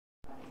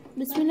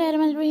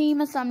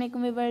Bismillahirrahmanirrahim. Assalamu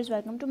alaikum viewers.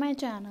 Welcome to my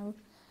channel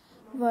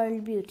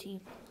World Beauty.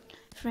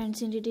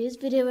 Friends, in today's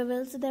video we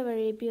will see the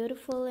very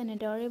beautiful and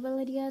adorable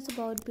ideas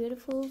about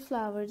beautiful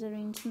flowers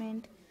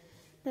arrangement.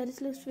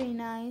 That looks very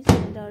nice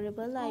and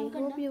adorable. I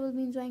hope you will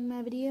be enjoying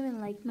my video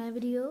and like my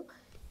video.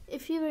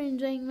 If you were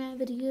enjoying my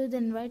video,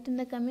 then write in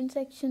the comment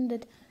section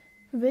that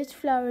which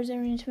flowers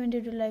arrangement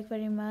did you like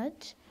very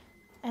much.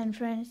 And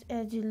friends,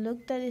 as you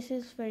look, that this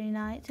is very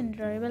nice and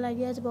adorable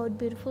ideas about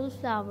beautiful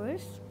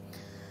flowers.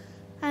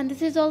 And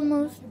this is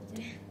almost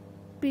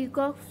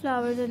peacock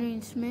flowers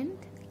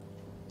arrangement.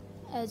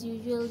 As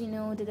usual, you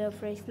know, there are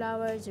fresh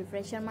flowers,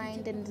 refresh your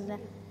mind, and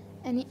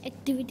any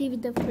activity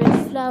with the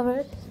fresh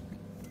flower.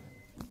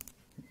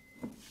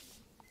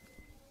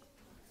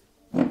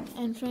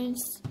 And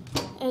friends,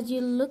 as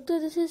you look,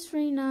 this is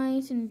very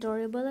nice and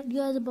adorable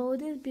ideas about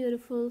this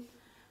beautiful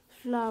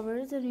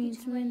flowers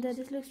arrangement. That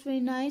it looks very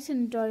nice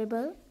and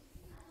adorable.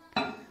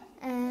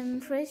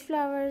 And fresh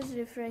flowers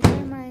refresh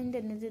your mind,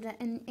 and is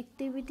an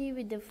activity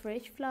with the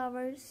fresh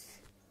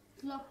flowers.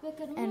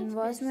 And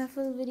watch my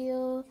full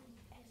video,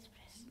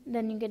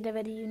 then you get the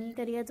very unique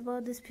ideas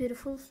about this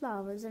beautiful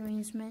flowers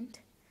arrangement.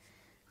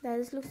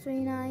 That looks very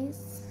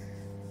nice.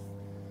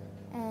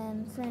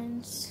 And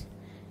friends,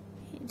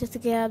 जैसे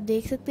कि आप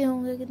देख सकते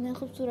होंगे कितने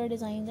खूबसूरत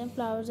design हैं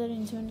flowers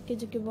arrangement के,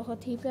 जो कि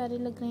बहुत ही प्यारे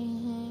लग रहे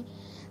हैं.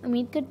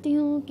 उम्मीद करती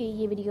हूँ कि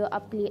ये वीडियो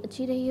आपके लिए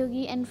अच्छी रही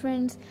होगी. And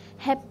friends,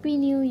 happy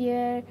new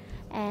year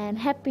and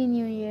happy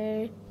new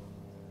year.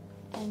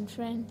 And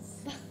friends,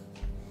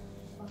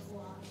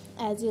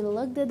 as you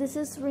look, that this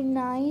is very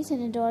nice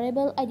and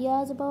adorable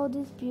ideas about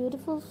these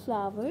beautiful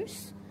flowers.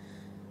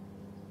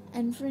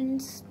 And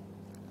friends,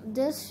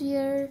 this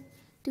year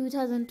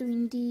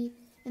 2020,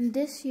 in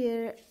this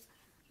year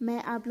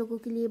मैं आप लोगों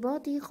के लिए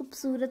बहुत ही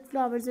खूबसूरत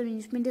flowers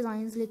arrangement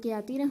designs लेके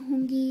आती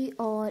रहूँगी,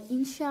 और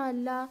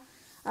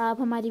इंशाअल्लाह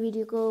आप हमारी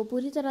वीडियो को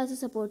पूरी तरह से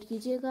सपोर्ट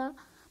कीजिएगा.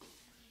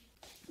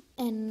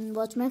 And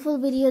watch my full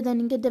video, then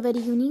you get the very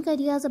unique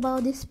ideas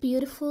about this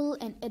beautiful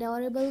and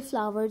adorable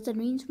flowers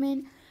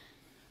arrangement.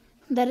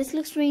 That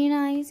looks very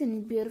nice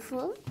and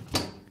beautiful.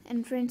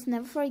 And friends,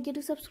 never forget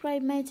to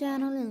subscribe my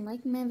channel and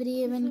like my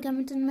video and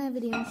comment on my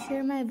video and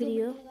share my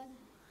video.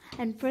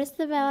 And press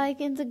the bell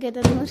icon to get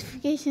the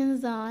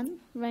notifications on.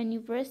 When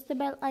you press the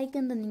bell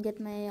icon, then you get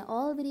my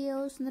all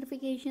videos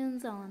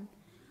notifications on.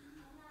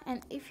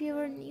 And if you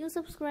are a new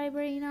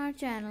subscriber in our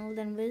channel,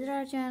 then visit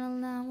our channel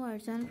now. Our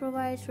channel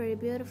provides very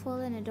beautiful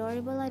and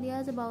adorable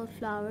ideas about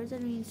flowers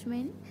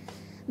arrangement.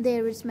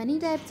 There is many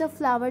types of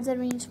flowers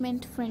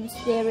arrangement, friends.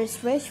 There is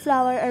fresh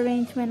flower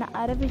arrangement,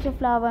 artificial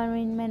flower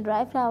arrangement,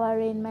 dry flower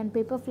arrangement,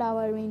 paper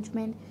flower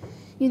arrangement,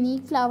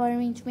 unique flower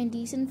arrangement,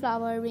 decent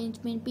flower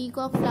arrangement,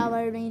 peacock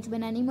flower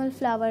arrangement, animal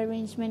flower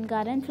arrangement,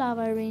 garden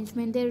flower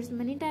arrangement. There is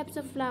many types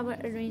of flower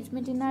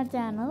arrangement in our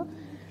channel.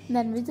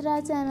 Then visit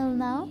our channel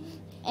now.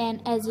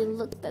 And as you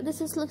look, this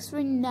looks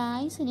very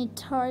nice and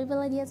adorable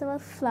ideas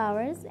about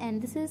flowers.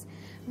 And this is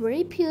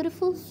very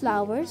beautiful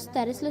flowers.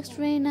 That looks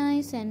very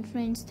nice. And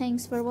friends,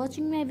 thanks for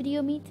watching my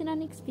video. Meet in our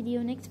next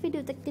video. Next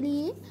video tak ke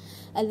liye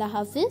Allah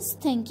Hafiz.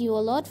 Thank you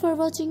a lot for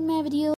watching my video.